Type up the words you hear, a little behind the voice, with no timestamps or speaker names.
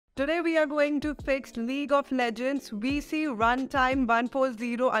Today we are going to fix League of Legends VC runtime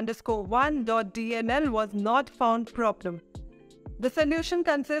 140_1.dll was not found problem. The solution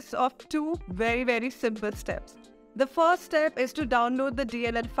consists of two very simple steps. The first step is to download the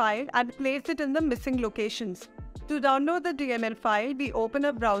DLL file and place it in the missing locations. To download the DLL file, we open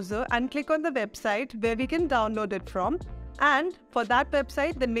a browser and click on the website where we can download it from, and for that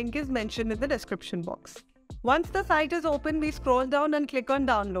website the link is mentioned in the description box. Once the site is open, we scroll down and click on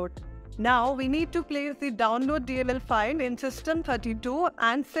download. Now we need to place the download DLL file in system32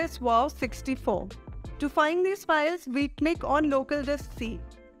 and syswow64. To find these files, we click on local disk C.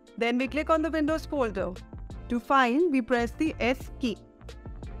 Then we click on the Windows folder. To find, we press the S key.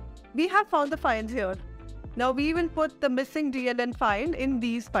 We have found the files here. Now we will put the missing DLL file in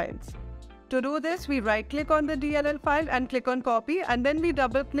these files. To do this, we right click on the DLL file and click on copy, and then we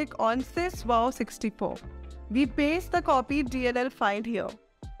double click on syswow64. We paste the copied DLL file here.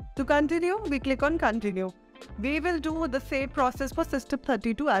 To continue, we click on continue. We will do the same process for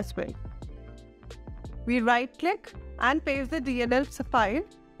system32 as well. We right click and paste the DLL file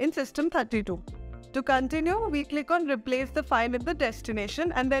in system32. To continue, we click on replace the file in the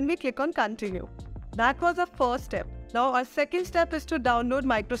destination, and then we click on continue. That was our first step. Now our second step is to download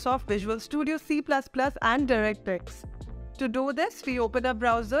Microsoft Visual C and DirectX. To do this, we open a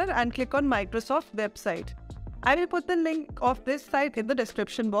browser and click on Microsoft website. I will put the link of this site in the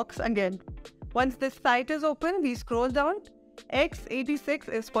description box again. Once this site is open, we scroll down. x86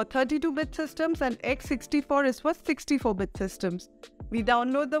 is for 32-bit systems and x64 is for 64-bit systems. We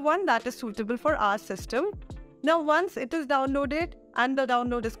download the one that is suitable for our system. Now once it is downloaded and the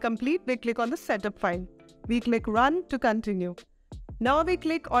download is complete, we click on the setup file. We click run to continue. Now we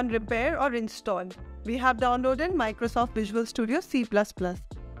click on repair or install. We have downloaded Microsoft Visual C.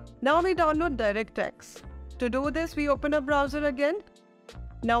 Now we download DirectX. To do this, we open a browser again.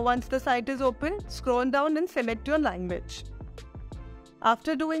 Now once the site is open, scroll down and select your language.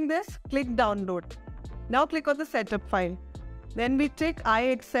 After doing this, click download. Now click on the setup file. Then we tick I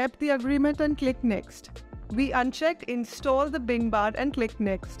accept the agreement and click next. We uncheck install the Bing bar and click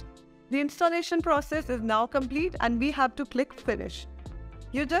next. The installation process is now complete and we have to click finish.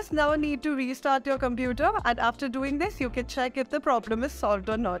 You just now need to restart your computer, and after doing this, you can check if the problem is solved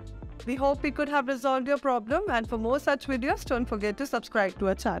or not. We hope we could have resolved your problem, and for more such videos, don't forget to subscribe to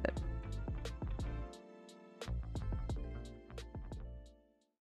our channel.